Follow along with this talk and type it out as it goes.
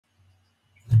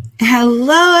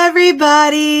Hello,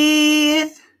 everybody.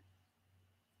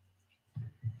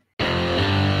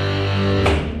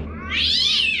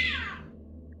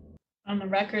 On the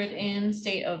record in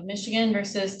state of Michigan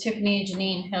versus Tiffany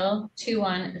Janine Hill,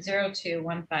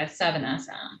 2102157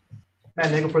 SM.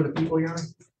 Matt Nagel for the people, Your Honor.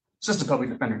 Assistant Public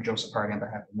Defender Joseph Hardy on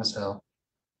behalf of Ms. Hill.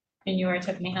 And you are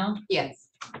Tiffany Hill? Yes.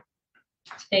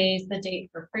 Today's the date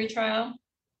for pretrial.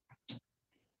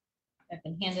 I've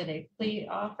been handed a plea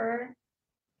offer.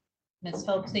 Ms.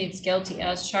 Hill pleads guilty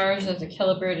as charged as a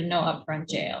killabrew and no upfront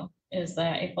jail. Is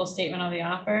that a full statement of the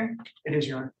offer? It is,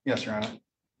 Your Honor. Yes, Your Honor.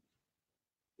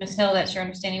 Ms. Hill, that's your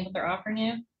understanding what they're offering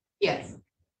you? Yes.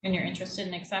 And you're interested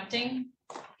in accepting?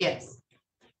 Yes.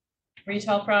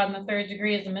 Retail fraud in the third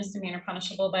degree is a misdemeanor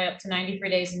punishable by up to 93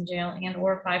 days in jail and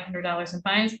or $500 in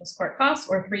fines plus court costs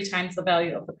or 3 times the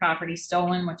value of the property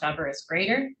stolen, whichever is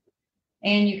greater.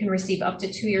 And you can receive up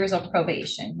to 2 years of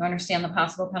probation. You understand the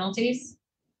possible penalties?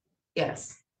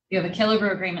 Yes. You have a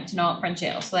killabrew agreement to no upfront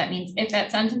jail. So that means if at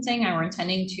sentencing I were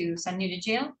intending to send you to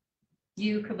jail,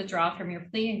 you could withdraw from your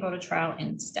plea and go to trial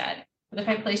instead. But if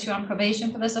I place you on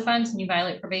probation for this offense and you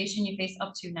violate probation, you face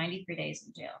up to 93 days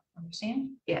in jail. Understand?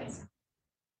 Yes.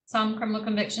 Some criminal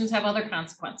convictions have other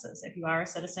consequences. If you are a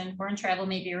citizen, foreign travel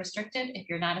may be restricted. If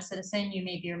you're not a citizen, you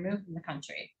may be removed from the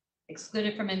country,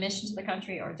 excluded from admission to the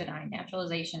country, or denied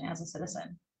naturalization as a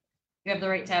citizen. You have the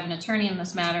right to have an attorney in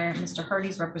this matter. Mr.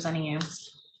 Hardy's representing you.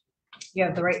 You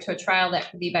have the right to a trial that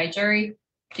could be by jury.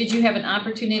 Did you have an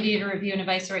opportunity to review and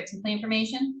advise the rights and plea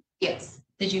information? Yes.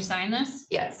 Did you sign this?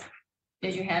 Yes.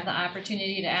 Did you have the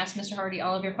opportunity to ask Mr. Hardy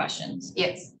all of your questions?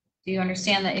 Yes. Do you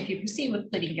understand that if you proceed with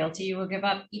pleading guilty, you will give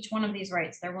up each one of these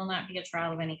rights? There will not be a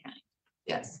trial of any kind.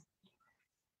 Yes.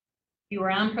 You were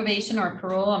on probation or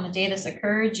parole on the day this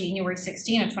occurred, January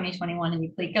 16 of 2021, and you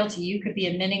plead guilty, you could be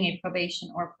admitting a probation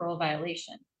or parole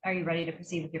violation. Are you ready to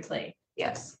proceed with your plea?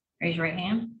 Yes. Raise your right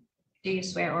hand. Do you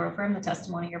swear or affirm the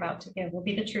testimony you're about to give will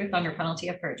be the truth under penalty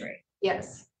of perjury?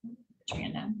 Yes. Put your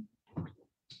hand down.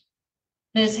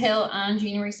 Ms. Hill, on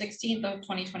January 16th of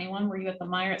 2021, were you at the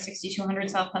Meyer at 6200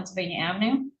 South Pennsylvania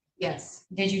Avenue? Yes.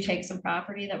 Did you take some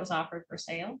property that was offered for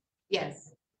sale?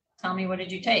 Yes. Tell me, what did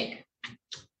you take?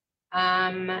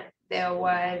 There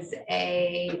was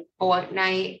a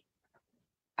fortnight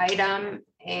item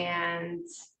and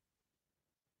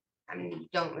I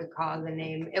don't recall the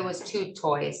name. It was 2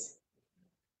 toys.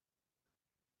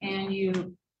 And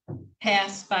you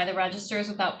passed by the registers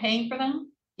without paying for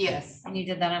them? Yes. And you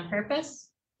did that on purpose?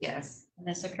 Yes. And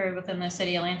this occurred within the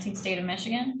city of Lansing, state of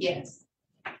Michigan? Yes.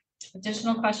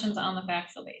 Additional questions on the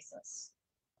factual basis?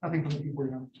 Nothing from the people,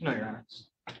 Your Honor. No, Your Honor.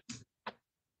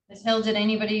 Ms. Hill, did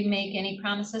anybody make any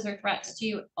promises or threats to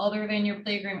you other than your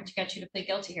plea agreement to get you to plead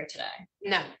guilty here today?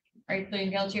 No. Are you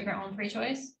pleading guilty of your own free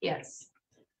choice? Yes.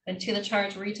 And to the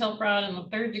charge of retail fraud in the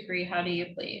third degree, how do you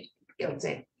plead?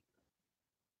 Guilty.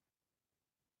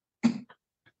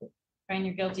 Find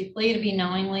your guilty plea to be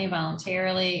knowingly,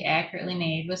 voluntarily, accurately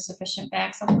made with sufficient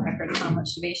facts on the record upon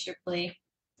which to base your plea,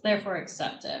 therefore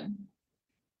accepted. I'm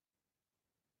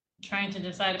trying to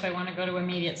decide if I want to go to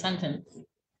immediate sentence.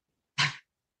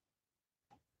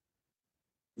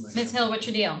 Ms. Hill, what's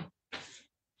your deal?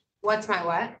 What's my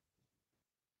what?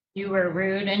 You were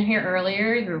rude in here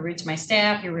earlier. You were rude to my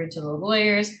staff. You were rude to the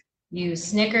lawyers. You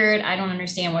snickered. I don't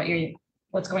understand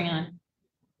what's going on.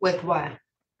 With what?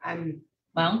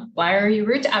 Well, why are you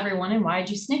rude to everyone and why did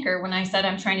you snicker when I said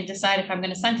I'm trying to decide if I'm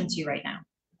going to sentence you right now?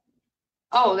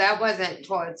 Oh, that wasn't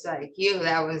towards like you.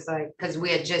 That was like, because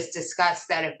we had just discussed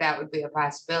that if that would be a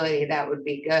possibility, that would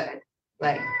be good.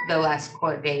 Like the less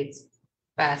court dates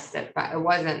best. It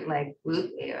wasn't like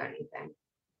rudely or anything.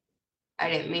 I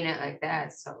didn't mean it like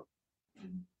that, so.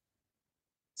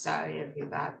 Sorry if you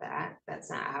got that. That's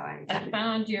not how I I intended.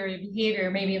 found your behavior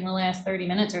maybe in the last 30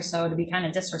 minutes or so to be kind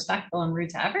of disrespectful and rude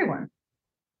to everyone.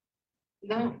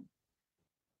 No.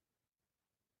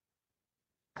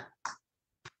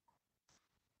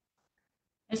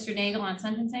 Mr. Nagel on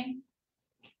sentencing?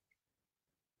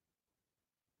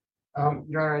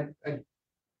 Your Honor,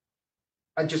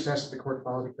 I just asked the court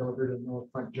follow the killabrew to no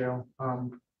upfront jail.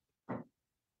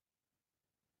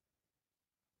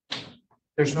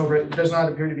 There's does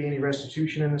not appear to be any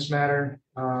restitution in this matter.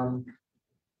 And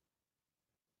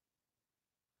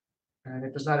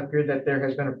it does not appear that there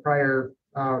has been a prior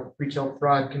retail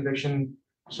fraud conviction.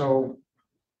 So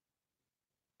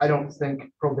I don't think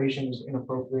probation is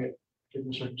inappropriate given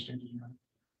the circumstances.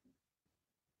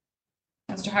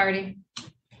 Mr. Hardy?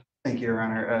 Thank you, Your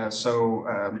Honor.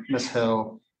 Ms.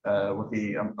 Hill, with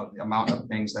the amount of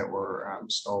things that were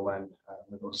stolen,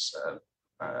 it was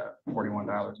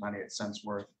 $41.98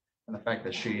 worth, and the fact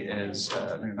that she is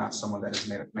not someone that is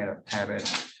made a habit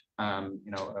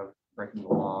of breaking the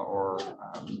law or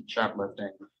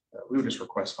shoplifting, we would just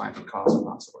request fines and costs and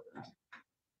not support that.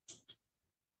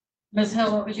 Ms.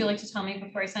 Hill, what would you like to tell me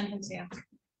before I sentence you?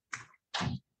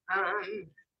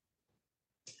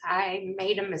 I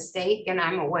made a mistake and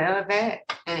I'm aware of it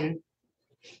and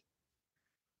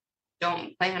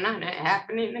don't plan on it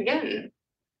happening again.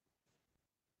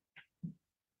 Do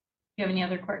you have any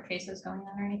other court cases going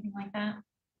on or anything like that?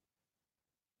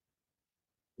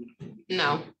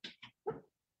 No,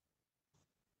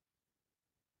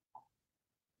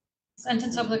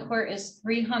 Sentence of the court is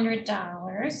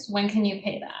 $300. When can you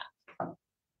pay that?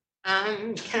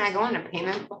 can I go on a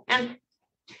payment plan?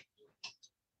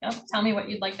 Yep, tell me what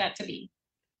you'd like that to be.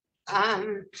 How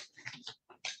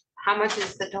much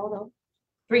is the total?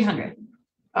 300.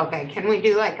 Okay, can we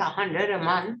do like 100 a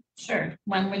month? Sure.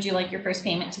 When would you like your first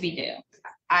payment to be due?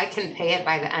 I can pay it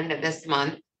by the end of this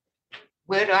month.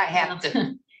 Where do I have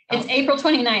to? It's April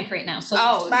 29th right now, so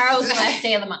Oh. tomorrow's the last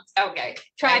day of the month. Okay,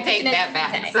 Try I take picking a that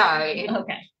different back, day. sorry.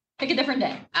 Okay, pick a different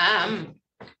day.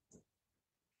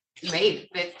 May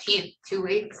 15th, 2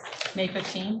 weeks. May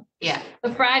 15th. Yeah,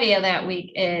 The Friday of that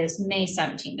week is May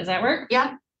 17th. Does that work?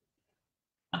 yeah,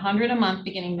 100 a month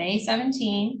beginning May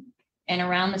 17th and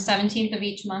around the 17th of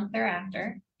each month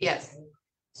thereafter. yes.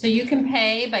 So you can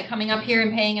pay by coming up here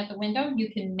and paying at the window.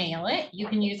 You can mail it. You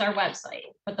can use our website,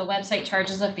 but the website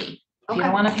charges a fee. If you don't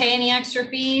Okay, want to pay any extra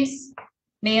fees,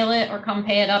 mail it or come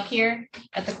pay it up here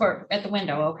at the court, at the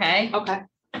window, okay? okay,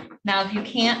 Now, if you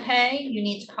can't pay, you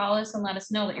need to call us and let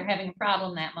us know that you're having a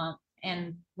problem that month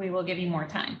and we will give you more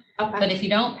time. okay, But if you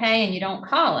don't pay and you don't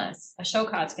call us, a show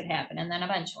cause could happen and then a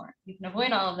bench warrant. You can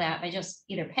avoid all of that by just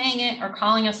either paying it or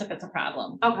calling us if it's a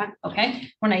problem. okay, Okay,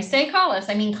 when I say call us,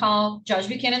 I mean call Judge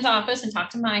Buchanan's office and talk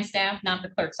to my staff, not the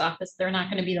clerk's office. They're not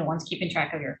gonna be the ones keeping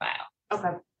track of your file.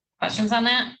 okay. Questions on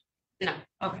that? No.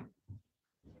 Okay.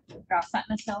 You're all set,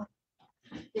 Ms. Hill?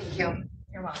 Thank you.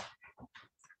 You're welcome.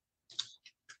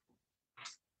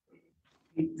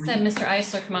 Said Mr.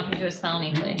 Eisler come up and do his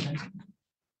felony plea.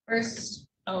 First,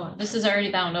 oh, this is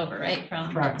already bound over, right?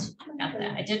 From, Correct. got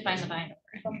that. I did find the bind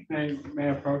over. May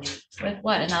I approach? With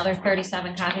what, another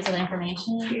 37 copies of the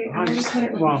information?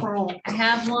 Well, I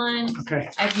have one. okay.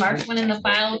 I've marked one in the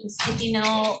file with a sticky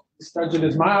note. It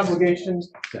is my obligation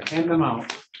to hand them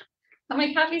out. How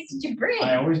many copies did you bring?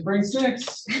 I always bring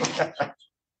 6. Around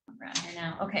here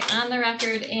now. Okay, on the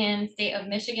record in state of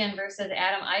Michigan versus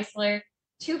Adam Eisler,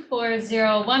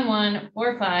 2401145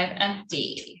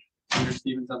 FD. Mr.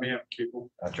 Stevens, on behalf of people.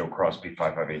 Joe Crosby,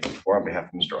 5584, on behalf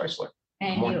of Mr. Eisler.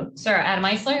 And you, sir, Adam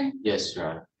Eisler? Yes, Your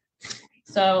Honor.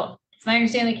 So it's my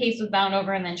understanding the case was bound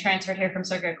over and then transferred here from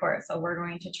circuit court. So we're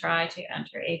going to try to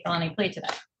enter a felony plea today.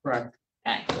 Correct.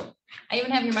 Okay. I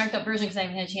even have your marked up version because I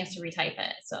haven't had a chance to retype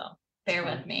it. So bear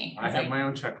with me. I have my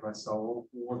own checklist, so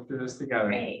we'll work through this together.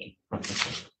 Great.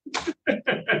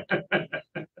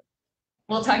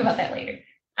 We'll talk about that later.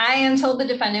 I am told the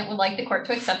defendant would like the court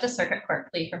to accept a circuit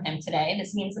court plea from him today.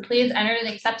 This means the plea is entered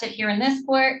and accepted here in this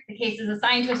court. The case is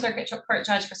assigned to a circuit court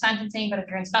judge for sentencing, but if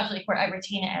you're in specialty court, I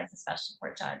retain it as a special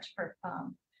court judge for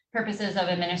purposes of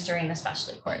administering the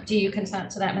specialty court. Do you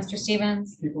consent to that, Mr.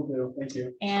 Stevens? People do, thank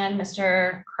you. And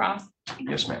Mr. Cross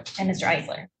Yes, ma'am. and Mr.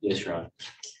 Eisler? Yes, Your Honor.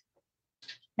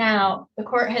 Now, the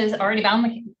court has already bound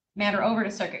the matter over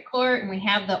to circuit court and we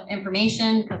have the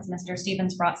information because Mr.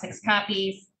 Stevens brought 6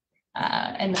 copies.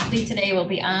 And the plea today will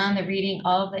be on the reading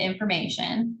of the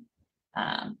information.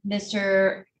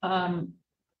 Mr.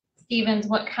 Stevens,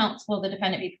 what counts will the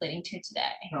defendant be pleading to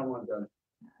today? Not one done.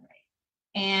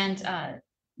 And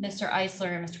Mr.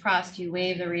 Eisler and Mr. Cross, do you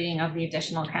waive the reading of the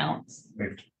additional counts?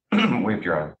 Waived. Waived,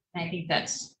 Your Honor. I think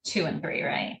that's 2 and 3,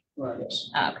 right? Right.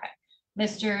 Okay.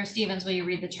 Mr. Stevens, will you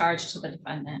read the charge to the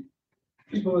defendant?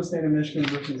 People of the state of Michigan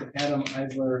versus Adam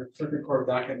Eisler, Circuit Court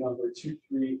docket number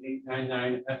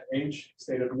 23899 FH,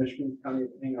 State of Michigan, County of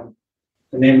Hingham.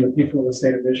 The name of the people of the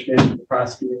state of Michigan, the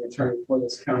prosecuting attorney for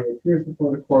this county appears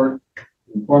before the court,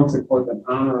 informs the court that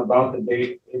on or about the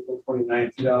date, April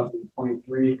 29,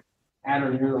 2023, at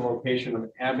or near the location of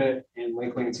Abbott and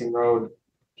Lake Lansing Road,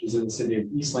 which is in the city of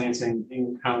East Lansing,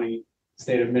 Hingham County,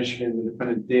 state of Michigan, the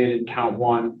defendant did in count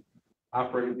 1,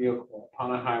 operate a vehicle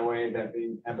upon a highway, that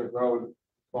being Abbott Road,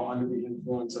 while under the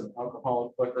influence of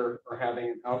alcoholic liquor or having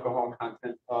an alcohol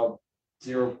content of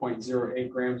 0.08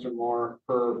 grams or more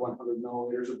per 100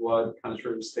 milliliters of blood,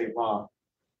 contrary to state law.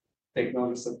 Take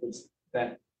notice of this,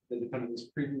 that the defendant was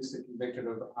previously convicted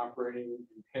of operating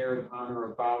impaired on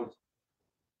or about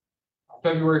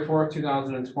February 4th,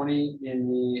 2020 in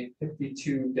the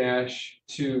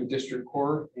 52-2 District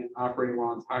Court and operating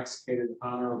while intoxicated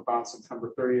on or about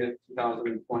September 30th,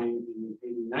 2020 in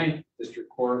the 89th District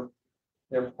Court.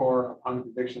 Therefore, upon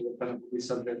conviction, the defendant will be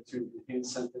subject to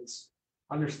enhanced sentence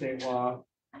under state law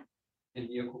and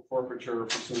vehicle forfeiture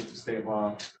pursuant to state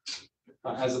law.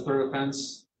 As a third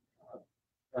offense,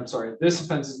 this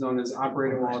offense is known as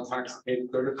operating while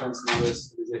intoxicated. Third offense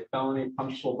notice is a felony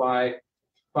punishable by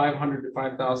 $500 to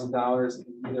 $5,000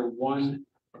 in either 1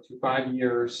 to 5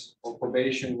 years or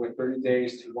probation with 30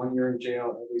 days to 1 year in jail,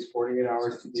 at least 48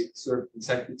 hours to be served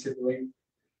consecutively,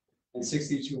 and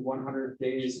 60 to 100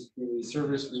 days of community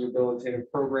service, rehabilitative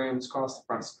programs, cost of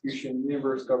prosecution,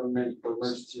 reimburse government for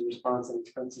emergency response and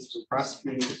expenses for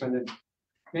prosecuting defendant,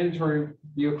 mandatory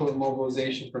vehicle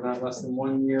immobilization for not less than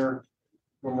 1 year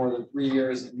or more than 3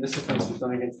 years. And this offense was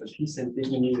done against the peace and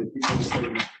dignity of the people of the state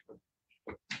of Michigan.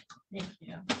 Thank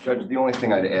you. Judge, the only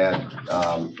thing I'd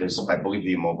add is I believe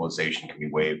the immobilization can be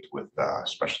waived with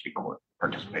specialty court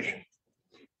participation.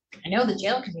 I know the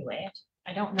jail can be waived.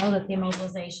 I don't know that the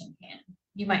immobilization can.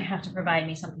 You might have to provide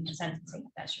me something in sentencing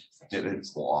if that's your decision.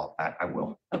 It's law. I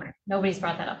will. Okay, nobody's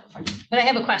brought that up before. But I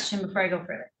have a question before I go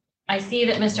further. I see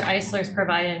that Mr. Eisler's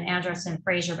provided an address in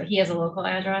Fraser, but he has a local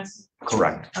address.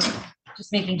 Correct. Okay,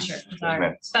 just making sure. Our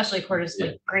ma'am. specialty court is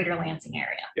the greater Lansing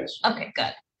area. Yes. Okay,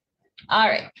 good. All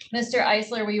right, Mr.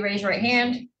 Eisler, will you raise your right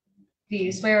hand? Do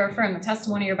you swear or affirm the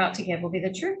testimony you're about to give will be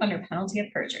the truth under penalty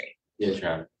of perjury? Yes,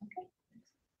 Your Honor.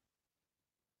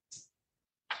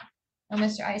 Now,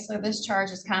 Mr. Eisler, this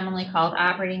charge is commonly called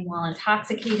operating while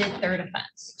intoxicated, third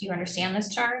offense. Do you understand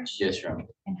this charge? Yes, Your Honor.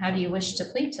 And how do you wish to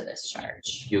plead to this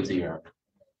charge? Guilty, Your Honor.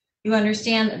 You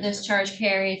understand that this charge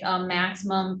carries a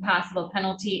maximum possible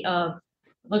penalty of,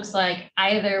 looks like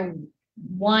either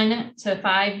 1 to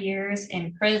 5 years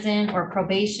in prison or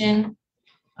probation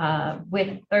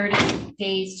with 30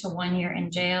 days to 1 year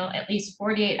in jail, at least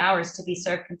 48 hours to be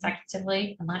served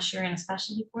consecutively unless you're in a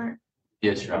specialty court.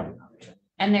 Yes, Your Honor.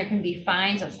 And there can be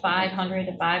fines of $500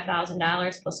 to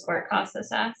 $5,000 plus court costs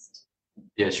assessed.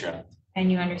 Yes, Your Honor.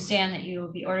 And you understand that you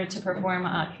will be ordered to perform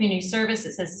community service.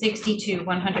 It says 60 to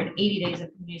 180 days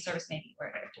of community service may be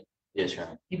ordered. Yes, Your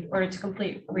Honor. You've ordered to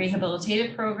complete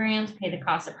rehabilitative programs, pay the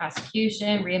cost of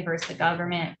prosecution, reimburse the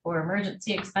government for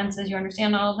emergency expenses. You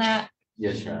understand all of that?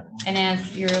 Yes, Your Honor. And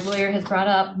as your lawyer has brought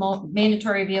up,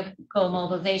 mandatory vehicle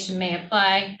mobilization may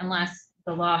apply unless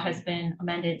the law has been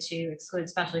amended to exclude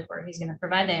specialty court. He's going to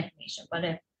provide that information. But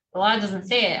if the law doesn't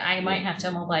say it, I might have to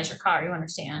immobilize your car. You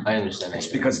understand? I understand It's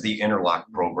that. because the interlock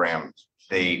program,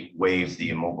 they waive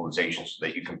the immobilization so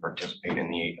that you can participate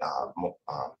in the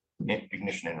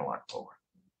ignition interlock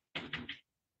program.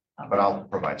 But I'll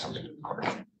provide something to the court.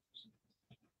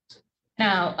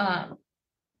 Now,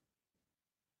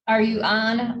 are you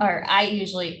on, or I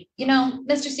usually,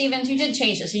 Mr. Stevens, you did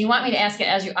change this. So you want me to ask it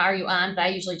as you, are you on? But I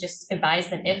usually just advise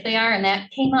them if they are. And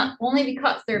that came up only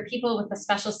because there are people with a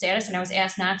special status. And I was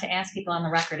asked not to ask people on the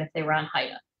record if they were on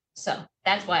HIDA. So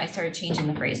that's why I started changing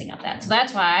the phrasing of that. So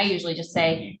that's why I usually just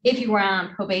say, if you were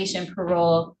on probation,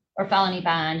 parole, or felony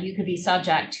bond, you could be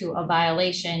subject to a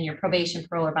violation. Your probation,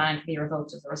 parole, or bond could be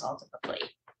revoked as a result of the plea.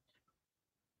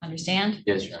 Understand?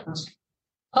 Yes, Your Honor.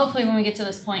 Hopefully, when we get to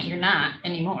this point, you're not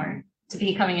anymore to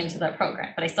be coming into the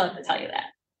program, but I still have to tell you that.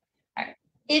 All right.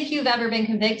 If you've ever been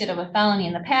convicted of a felony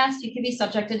in the past, you could be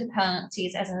subjected to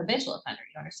penalties as a habitual offender.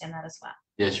 You understand that as well.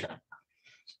 Yes, Your Honor.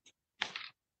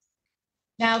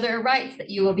 Now, there are rights that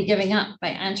you will be giving up by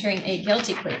entering a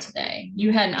guilty plea today.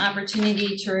 You had an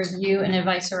opportunity to review and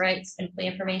advise your rights and plea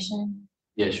information,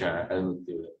 Yes, Your Honor. I will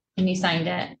do it. and you signed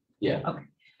it. Yeah. Okay.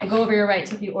 I go over your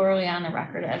rights with you orally on the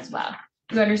record as well.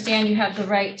 You understand you have the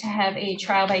right to have a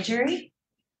trial by jury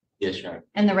Yes, Your Honor.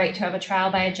 and the right to have a trial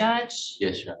by a judge,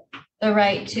 Yes, Your Honor. the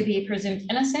right to be presumed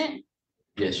innocent,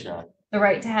 Yes, Your Honor. the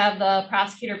right to have the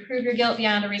prosecutor prove your guilt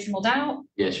beyond a reasonable doubt,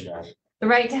 Yes, Your Honor. the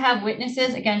right to have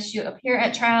witnesses against you appear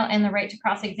at trial, and the right to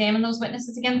cross-examine those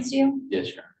witnesses against you,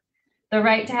 Yes, Your Honor. the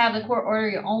right to have the court order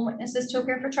your own witnesses to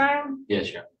appear for trial,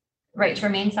 Yes, Your Honor. the right to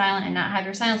remain silent and not have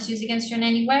your silence used against you in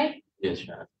any way, Yes,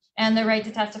 Your Honor. and the right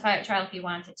to testify at trial if you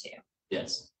wanted to.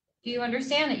 Yes. Do you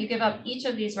understand that you give up each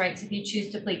of these rights if you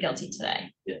choose to plead guilty today?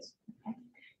 Yes.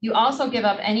 You also give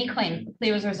up any claim that the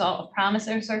plea was a result of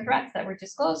promises or threats that were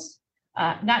disclosed,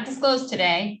 not disclosed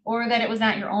today, or that it was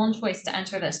not your own choice to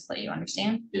enter this plea. You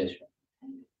understand? Yes, Your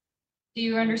Honor. Do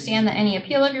you understand that any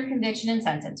appeal of your conviction and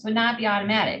sentence would not be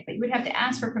automatic, but you would have to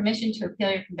ask for permission to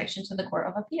appeal your conviction to the Court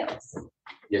of Appeals?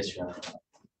 Yes, Your Honor.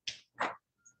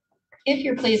 If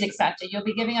your plea is accepted, you'll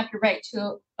be giving up your right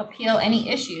to appeal any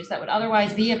issues that would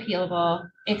otherwise be appealable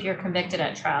if you're convicted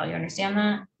at trial. You understand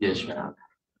that? Yes, Your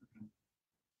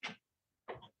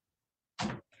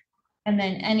Honor. And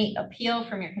then any appeal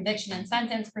from your conviction and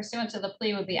sentence pursuant to the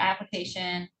plea would be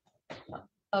application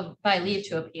by leave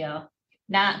to appeal.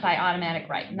 not by automatic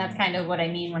right. And that's kind of what I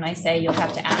mean when I say you'll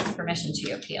have to ask permission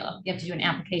to appeal. You have to do an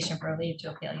application for a leave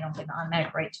to appeal. You don't get an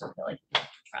automatic right to appeal like you do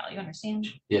for trial. You understand?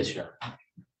 Yes, Your Honor.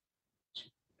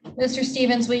 Mr.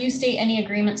 Stevens, will you state any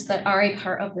agreements that are a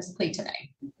part of this plea today?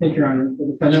 Thank you, Your Honor. The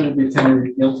defendant will be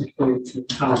tendering a guilty plea to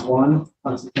count one,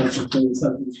 consequential plea and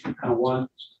sentence for count one.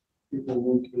 People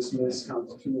move to dismiss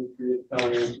counts 2 and 3 of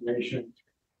felony information.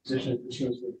 Additionally,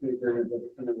 pursuant to the plea agreement, the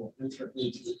defendant will enter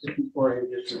into the 54A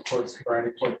district court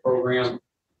sobriety court program.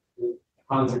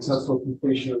 Upon successful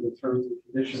completion of the terms and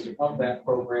conditions of that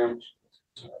program,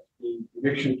 the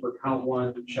conviction for count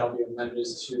one shall be amended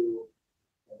to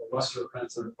the lesser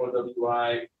offense of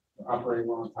OWI, operating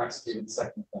while intoxicated,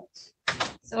 second offense.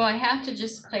 So I have to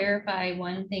just clarify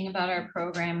one thing about our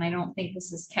program. I don't think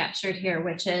this is captured here,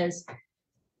 which is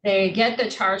they get the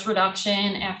charge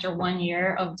reduction after 1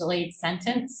 year of delayed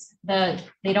sentence.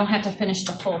 They don't have to finish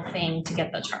the full thing to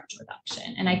get the charge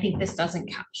reduction. And I think this doesn't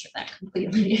capture that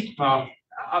completely.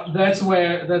 That's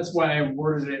why I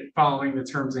worded it following the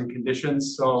terms and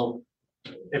conditions. So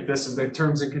if this is the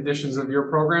terms and conditions of your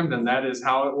program, then that is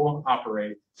how it will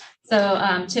operate.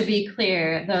 So to be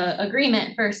clear, the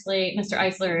agreement, firstly, Mr.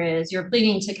 Eisler, is you're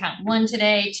pleading to count 1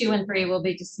 today, 2 and 3 will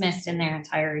be dismissed in their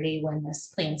entirety when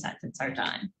this plea and sentence are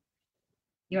done.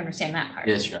 You understand that part?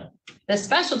 Yes, Your Honor. The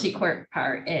specialty court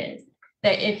part is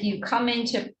that if you come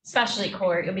into specialty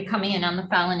court, you'll be coming in on the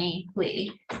felony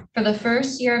plea. For the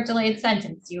first year of delayed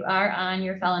sentence, you are on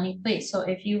your felony plea. So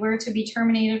if you were to be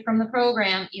terminated from the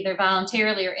program, either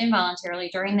voluntarily or involuntarily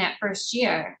during that first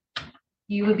year,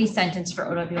 you would be sentenced for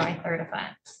OWI third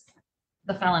offense,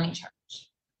 the felony charge.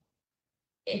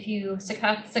 If you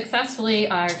successfully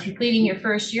are completing your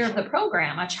first year of the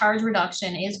program, a charge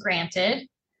reduction is granted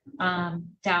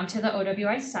down to the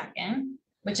OWI second,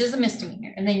 which is a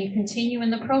misdemeanor. And then you continue in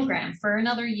the program for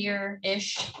another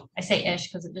year-ish. I say ish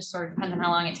because it just sort of depends on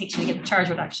how long it takes you to get the charge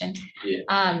reduction. Yeah.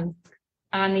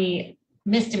 On the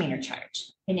misdemeanor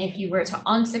charge. And if you were to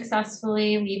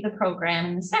unsuccessfully leave the program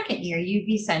in the second year, you'd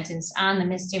be sentenced on the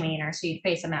misdemeanor. So you'd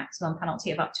face a maximum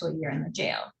penalty of up to a year in the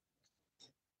jail.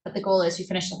 But the goal is you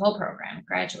finish the whole program,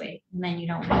 graduate, and then you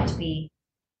don't have to be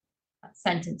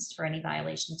sentenced for any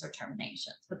violations or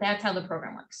terminations. But that's how the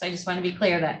program works. So I just want to be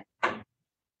clear that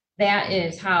that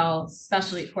is how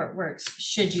specialty court works,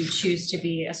 should you choose to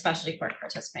be a specialty court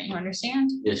participant. You understand?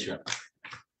 Yes, Your Honor.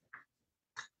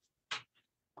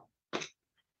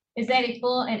 Is that a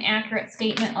full and accurate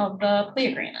statement of the plea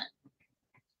agreement?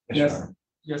 Yes,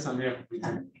 yes, I'm here.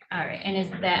 All right, and is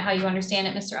that how you understand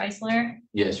it, Mr. Eisler?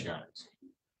 Yes, Your Honor.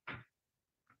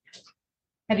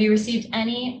 Have you received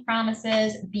any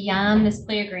promises beyond this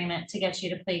plea agreement to get you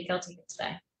to plead guilty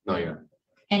today? No, Your Honor.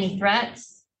 Any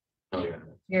threats? No, Your Honor.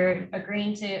 You're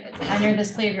agreeing to enter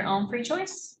this plea of your own free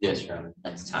choice? Yes, Your Honor.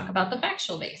 Let's talk about the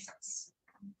factual basis.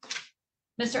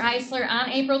 Mr. Eisler, on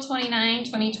April 29,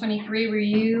 2023, were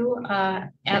you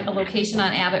at a location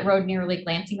on Abbott Road near Lake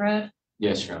Lansing Road?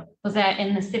 Yes, Your Honor. Was that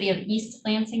in the city of East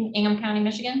Lansing, Ingham County,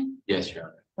 Michigan? Yes, Your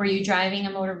Honor. Were you driving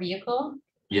a motor vehicle?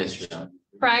 Yes, Your Honor.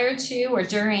 Prior to or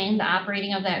during the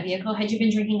operating of that vehicle, had you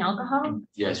been drinking alcohol?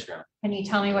 Yes, Your Honor. Can you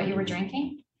tell me what you were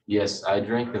drinking? Yes, I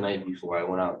drank the night before I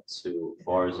went out to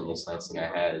bars in East Lansing. I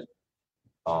had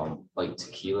like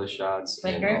tequila shots.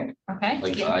 Liquor? Okay.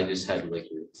 Like Yeah. I just had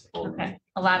liquor. Okay.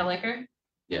 A lot of liquor?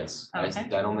 Yes. Okay.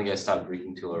 I don't think I stopped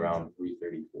drinking till around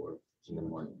 3:34 in the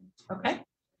morning. Okay.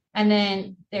 And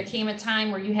then there came a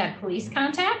time where you had police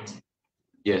contact?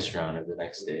 Yes, Your Honor, the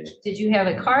next day. Did you have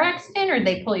a car accident or did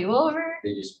they pull you over?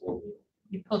 They just pulled me.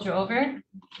 You pulled you over?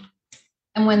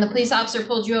 And when the police officer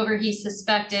pulled you over, he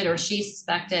suspected, or she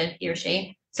suspected, he or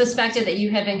she suspected that you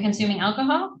had been consuming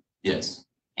alcohol? Yes.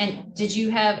 And did you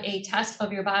have a test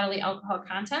of your bodily alcohol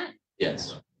content?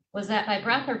 Yes. Was that by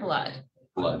breath or blood?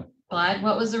 Blood. Blood.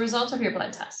 What was the result of your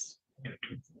blood test?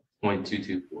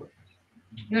 0.224.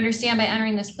 You understand by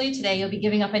entering this plea today, you'll be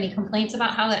giving up any complaints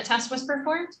about how that test was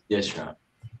performed? Yes, Your Honor.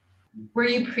 Were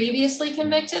you previously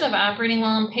convicted of operating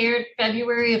while impaired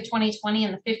February of 2020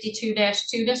 in the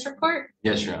 52-2 district court?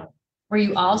 Yes, Your Honor. Were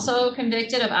you also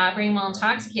convicted of operating while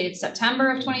intoxicated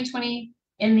September of 2020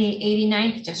 in the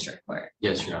 89th district court?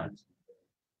 Yes, Your Honor.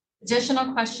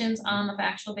 Additional questions on the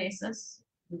factual basis?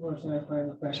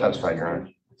 Satisfied, Your Honor.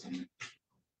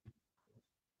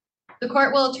 The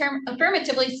court will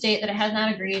affirmatively state that it has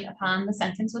not agreed upon the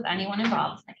sentence with anyone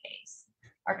involved in the case.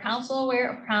 Are counsel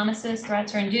aware of promises,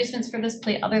 threats, or inducements for this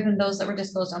plea other than those that were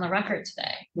disclosed on the record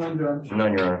today? None, Judge.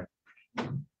 None, Your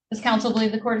Honor. Does counsel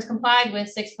believe the court has complied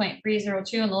with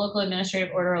 6.302 and the local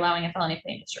administrative order allowing a felony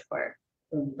plea in district court?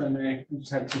 If I may, I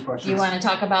just have two questions. You want to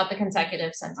talk about the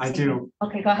consecutive sentences? I do.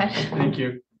 Okay, go ahead. Thank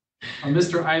you.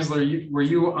 Mr. Eisler, were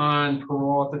you on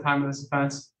parole at the time of this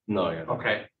offense? No, you're not.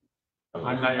 Okay, I'm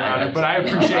I'm not your honor, but I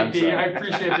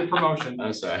appreciate the promotion.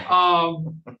 I'm sorry.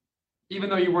 Even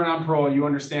though you weren't on parole, you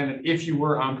understand that if you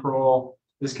were on parole,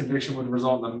 this conviction would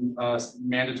result in a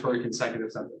mandatory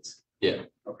consecutive sentence. Yeah.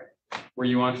 Okay. Were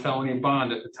you on felony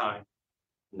bond at the time?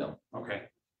 No. Okay.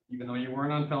 Even though you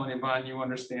weren't on felony bond, you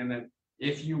understand that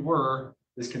if you were,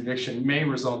 this conviction may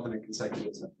result in a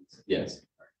consecutive sentence. Yes.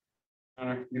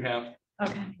 Honor, you have.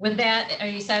 Okay, with that, are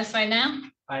you satisfied now?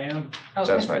 I am. Okay.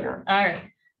 Satisfied, Your Honor. All right.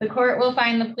 The court will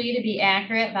find the plea to be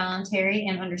accurate, voluntary,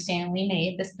 and understandably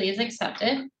made. This plea is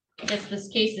accepted. Yes, this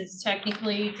case is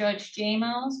technically Judge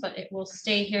Jamos, but it will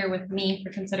stay here with me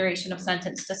for consideration of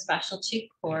sentence to specialty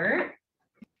court.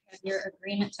 Your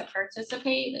agreement to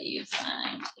participate that you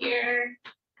signed here.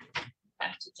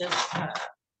 Have to just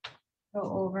go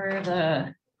over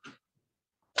the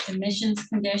admissions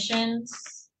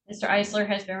conditions. Mr. Eisler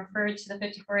has been referred to the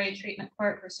 54A treatment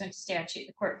court pursuant to statute.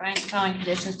 The court finds the following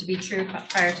conditions to be true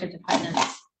prior to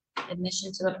defendant's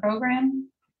admission to the program.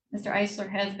 Mr. Eisler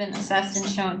has been assessed and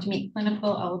shown to meet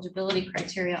clinical eligibility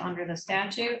criteria under the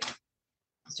statute.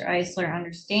 Mr. Eisler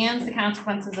understands the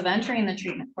consequences of entering the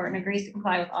treatment court and agrees to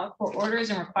comply with all court orders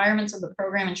and requirements of the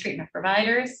program and treatment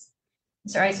providers.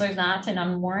 Mr. Eisler is not an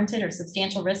unwarranted or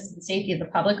substantial risk to the safety of the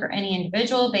public or any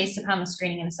individual based upon the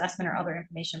screening and assessment or other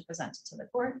information presented to the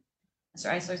court.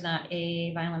 Mr. Eisler is not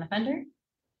a violent offender.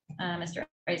 Mr.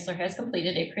 Eisler has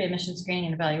completed a pre-admission screening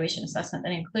and evaluation assessment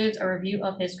that includes a review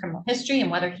of his criminal history and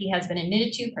whether he has been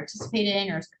admitted to, participated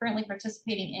in, or is currently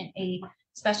participating in a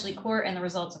specialty court and the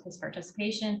results of his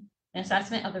participation, an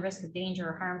assessment of the risk of danger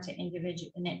or harm to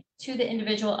the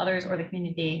individual, others, or the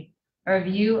community, a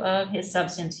review of his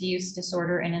substance use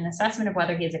disorder and an assessment of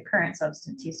whether he has a current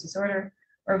substance use disorder,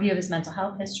 a review of his mental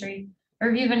health history, a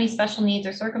review of any special needs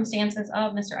or circumstances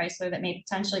of Mr. Eisler that may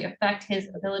potentially affect his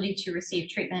ability to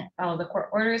receive treatment, follow the court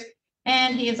orders,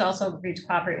 and he has also agreed to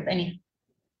cooperate with any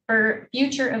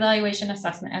future evaluation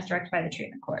assessment as directed by the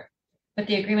treatment court. But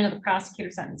the agreement of the prosecutor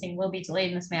sentencing will be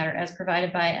delayed in this matter as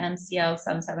provided by MCL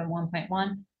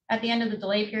 771.1. At the end of the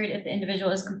delay period, if the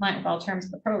individual is compliant with all terms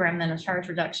of the program, then a charge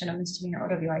reduction of misdemeanor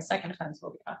OWI second offense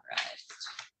will be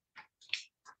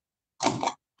authorized.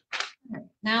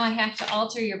 Now I have to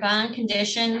alter your bond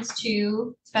conditions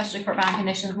to specialty court bond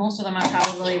conditions. Most of them are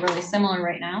probably really similar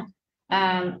right now.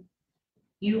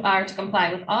 You are to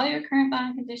comply with all your current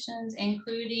bond conditions,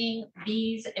 including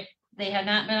these. If they had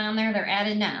not been on there, they're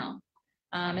added now.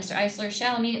 Mr. Eisler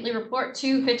shall immediately report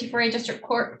to 54A District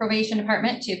Court Probation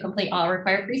Department to complete all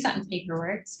required pre-sentence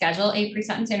paperwork, schedule a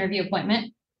pre-sentence interview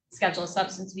appointment, schedule a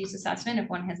substance abuse assessment if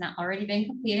one has not already been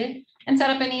completed, and set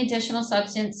up any additional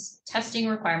substance testing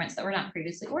requirements that were not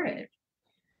previously ordered.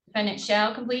 Defendant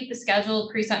shall complete the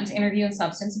scheduled pre-sentence interview and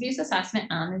substance abuse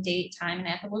assessment on the date, time, and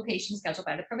at the location scheduled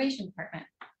by the probation department.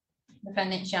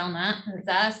 Defendant shall not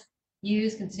possess,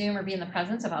 use, consume, or be in the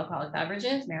presence of alcoholic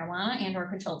beverages, marijuana, and/or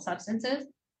controlled substances,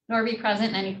 nor be present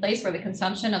in any place where the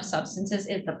consumption of substances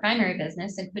is the primary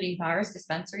business, including bars,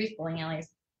 dispensaries, bowling alleys,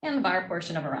 and the bar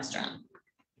portion of a restaurant.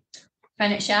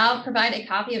 Defendant shall provide a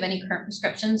copy of any current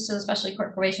prescriptions to the specialty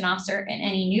court probation officer and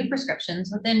any new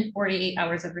prescriptions within 48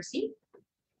 hours of receipt.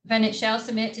 Defendant shall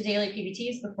submit to daily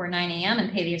PBTs before 9 a.m.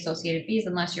 and pay the associated fees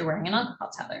unless you're wearing an alcohol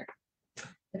tether.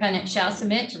 Defendant shall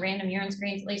submit to random urine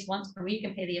screens at least once per week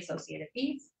and pay the associated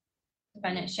fees.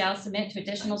 Defendant shall submit to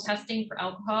additional testing for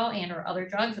alcohol and/or other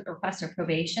drugs at the request of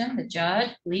probation, the judge,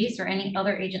 police, or any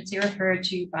other agency referred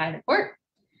to by the court.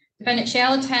 Defendant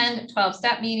shall attend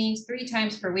 12-step meetings 3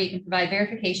 times per week and provide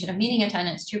verification of meeting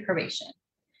attendance to probation.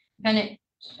 Defendant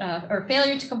or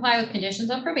failure to comply with conditions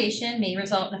of probation may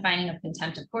result in the finding of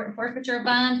contempt of court and forfeiture of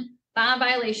bond. Bond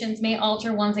violations may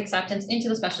alter one's acceptance into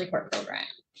the specialty court program.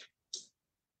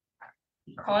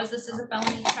 Because this is a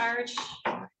felony charge,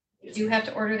 you do have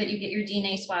to order that you get your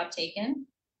DNA swab taken.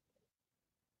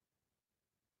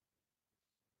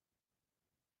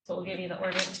 So we'll give you the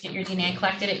order to get your DNA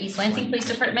collected at East Lansing Police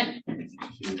Department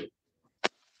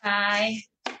by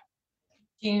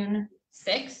June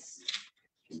 6th.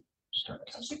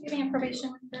 Did you give me a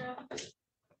probation?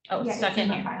 Oh, it's stuck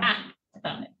in here. I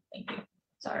found it. Thank you.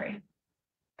 Sorry.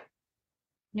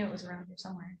 Knew it was around here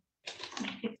somewhere.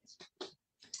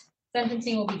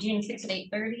 Sentencing will be June 6th at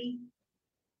 8:30.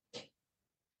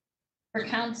 For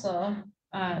counsel,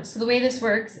 so the way this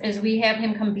works is we have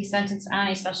him come be sentenced on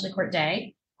a specialty court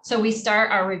day. So we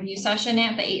start our review session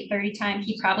at the 8:30 time.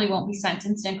 He probably won't be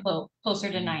sentenced until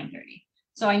closer to 9:30.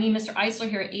 So I need Mr. Eisler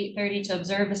here at 8:30 to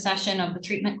observe the session of the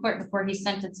treatment court before he's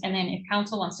sentenced. And then if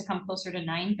counsel wants to come closer to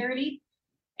 9:30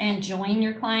 and join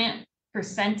your client for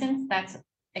sentence, that's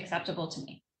acceptable to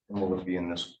me. And will it be in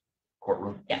this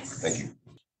courtroom. Yes. Thank you.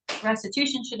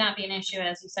 Restitution should not be an issue,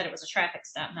 as you said, it was a traffic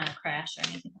stop, not a crash or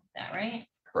anything like that, right?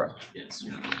 Correct. Yes.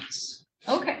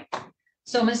 Okay,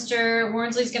 so Mr.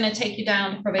 Warrensley's gonna take you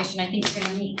down to probation. I think you're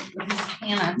gonna meet with Ms.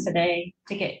 Hannah today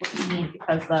to get what you need,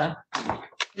 because the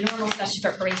normal session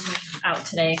for probation is out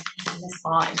today. Ms.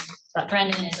 Hall is- But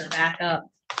Brendan is her backup.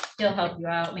 He'll help you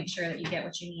out, make sure that you get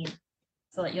what you need,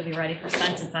 so that you'll be ready for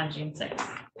sentence on June 6th.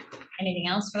 Anything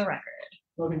else for the record?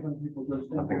 Voting from people, Judge.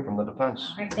 Thank Nothing you. from the defense.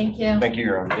 All right, thank you. Thank you,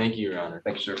 Your Honor. Thank you, Your Honor.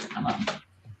 Thank you, sir. Come on.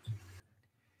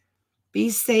 Be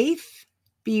safe,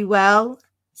 be well,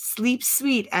 sleep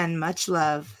sweet, and much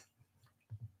love.